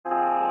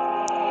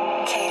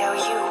Kato,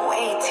 you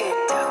way too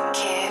dope,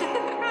 kid.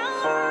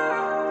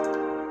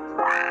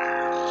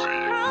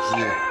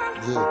 Yeah.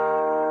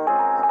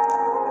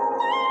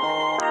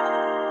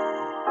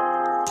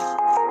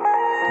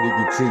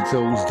 Nigga, 10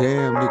 toes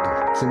down, nigga.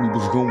 Tell me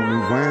what's going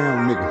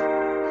around, nigga.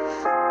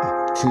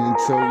 10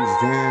 toes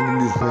down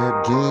in this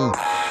rap game.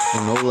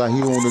 And all I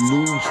hear on the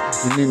news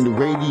and in the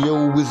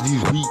radio is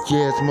these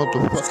weak-ass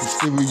motherfucking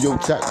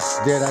stereotypes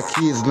that our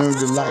kids learn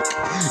to like.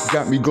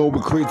 Got me going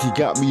crazy,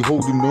 got me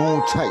holding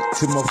on tight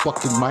to my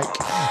fucking mic.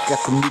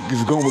 Got the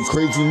niggas going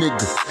crazy,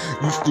 nigga.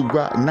 Used to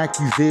rock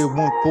Nikes Air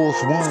One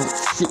Force One.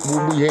 Shit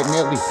when we had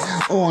Nelly.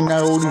 Oh, now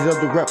all these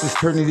other rappers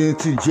turning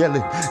into jelly.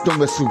 Don't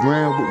mess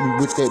around with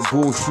me with that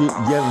bullshit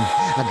yelling.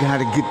 I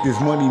gotta get this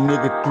money,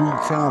 nigga.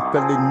 3-time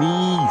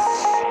felonies.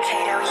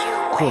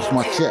 Cross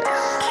my chest.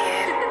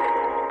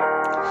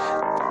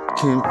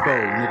 Tenfold,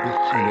 nigga,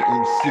 and the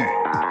MC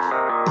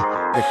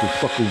that can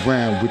fuck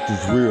around with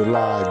this real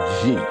live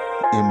G,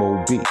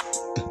 M.O.B.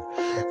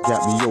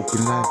 Got me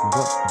open like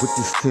buck with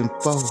this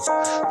tenfold.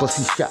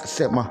 Pussy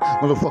shots at my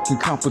motherfucking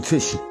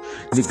competition.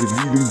 Niggas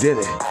leave them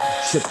dead.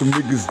 Shut them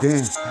niggas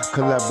down.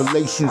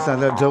 Collaborations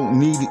and I don't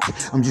need it.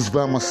 I'm just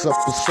by myself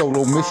a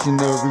solo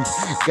missionary.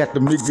 Got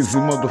them niggas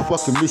in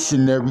motherfucking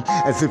missionary.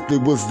 As if they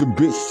was the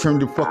bitch. Turn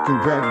the fucking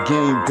rap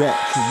game back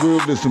to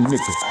realism,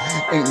 nigga.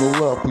 Ain't no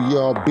love for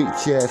y'all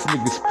bitch ass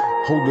niggas.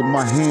 Holding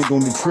my hand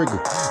on the trigger.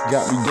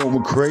 Got me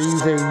going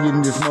crazy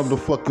in this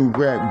motherfucking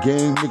rap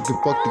game. Nigga,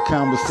 fuck the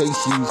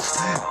conversations.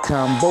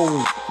 Combo,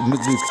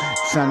 niggas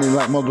sounding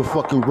like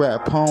motherfucking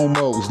rap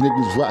homos.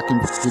 Niggas rocking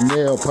the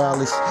nail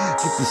polish.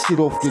 Get the shit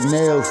off your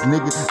nails,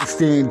 nigga.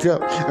 Stand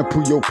up and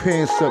pull your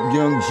pants up,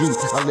 young G.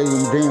 I lay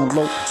them down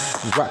low.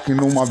 Rocking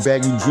on my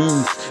baggy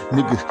jeans.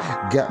 Nigga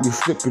got me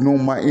slipping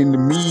on my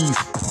enemies.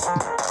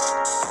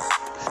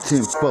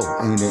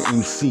 10-4 ain't an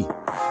MC.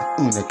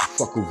 And they can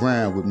fuck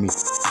around with me.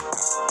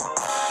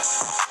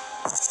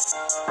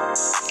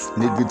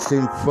 Nigga,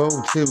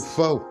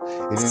 10-4.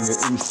 It ain't an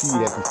MC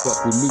that can fuck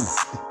with me.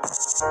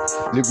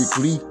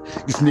 Lyrically,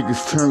 these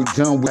niggas turn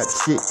down with that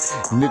shit.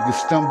 Niggas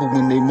stumble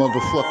when they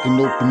motherfucking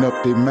open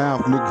up their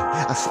mouth, nigga.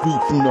 I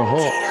speak from the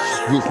heart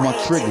with my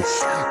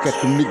triggers. Got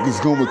the niggas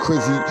going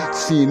crazy,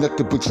 seeing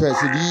nothing but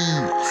tragedy.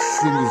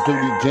 In this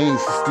dirty game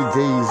since the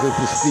days of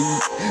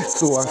prestige.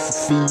 So I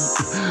succeed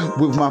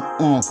with my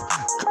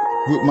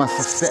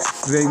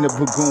success. They ain't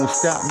never gonna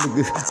stop,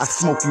 niggas. I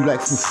smoke you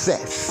like some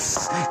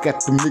sex.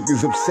 Got them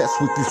niggas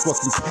obsessed with this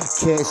fucking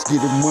cash.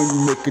 Getting money,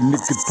 make a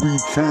nigga 3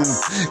 times.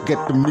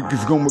 Got them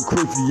niggas going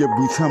crazy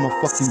every time I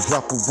fucking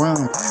drop a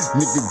rhyme.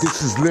 Nigga,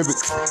 this is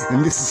lyrics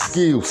and this is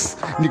skills.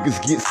 Niggas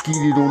get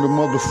skeeted on the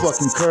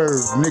motherfucking curve.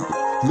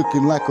 Nigga,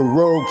 looking like a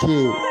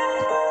roadkill.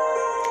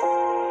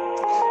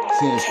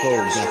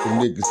 10-4, got the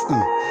niggas.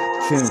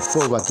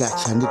 10-4, I got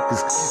y'all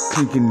niggas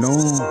clinking on.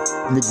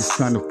 Niggas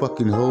trying to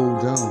fucking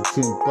hold on.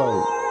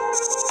 10-4.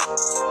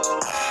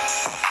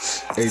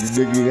 Hey, the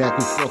nigga that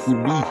can fuck with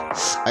me,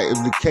 I am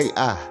the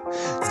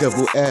K-I-double-L-U-M-I-N-A-T-I.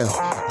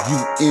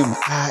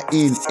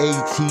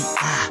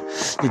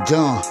 The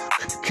Don,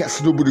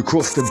 casting over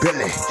across the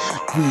belly.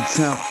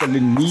 3-time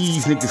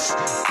felonies, niggas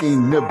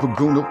ain't never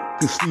gonna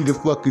see the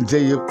fucking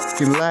day of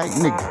fucking light,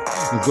 nigga.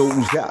 It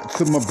goes out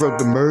to my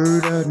brother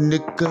Murder,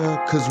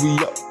 nigga, cause we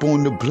up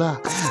on the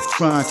block.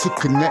 Trying to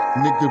connect,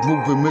 nigga,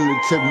 moving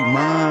military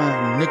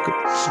mind, nigga.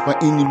 My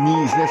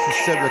enemies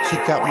necessary,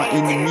 kick out my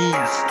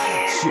enemies.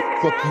 Shit,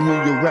 fuck you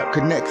and your rap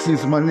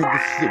connections, my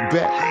niggas sit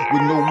back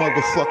with no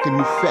motherfucking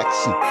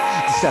infection.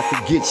 Just have to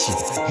get you,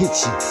 hit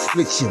you,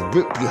 split you,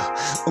 rip you.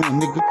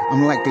 Nigga,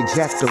 I'm like the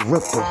Jack the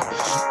Ripper.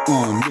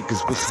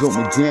 Niggas, what's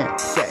going down?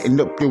 Fatten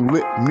up your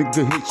lip,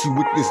 nigga, hit you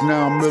with this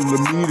 9mm,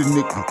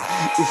 nigga.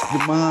 It's the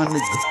mind,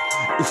 nigga.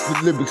 It's the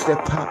lyrics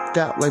that popped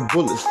out like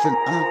bullets. And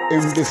I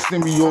am the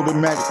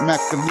semi-automatic Mac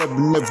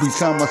 11. Every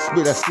time I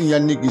spit, I see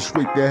y'all niggas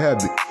straight to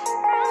habit.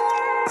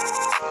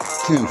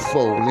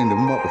 10-4 in the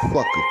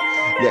motherfucker.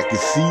 Y'all can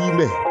see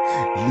me.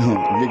 No,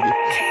 nigga.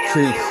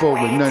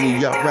 10-4 and none of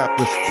y'all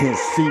rappers can't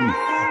see me.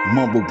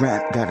 Mumble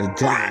rap gotta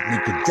die,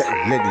 nigga.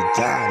 Let it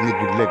die,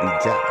 nigga. Let it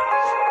die.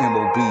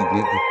 M.O.B,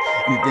 nigga.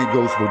 Anything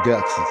goes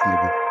productions,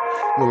 nigga.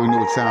 You already know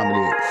what time it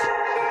is.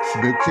 She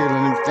been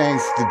killing them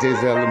things since the days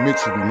of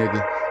elementary,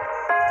 nigga.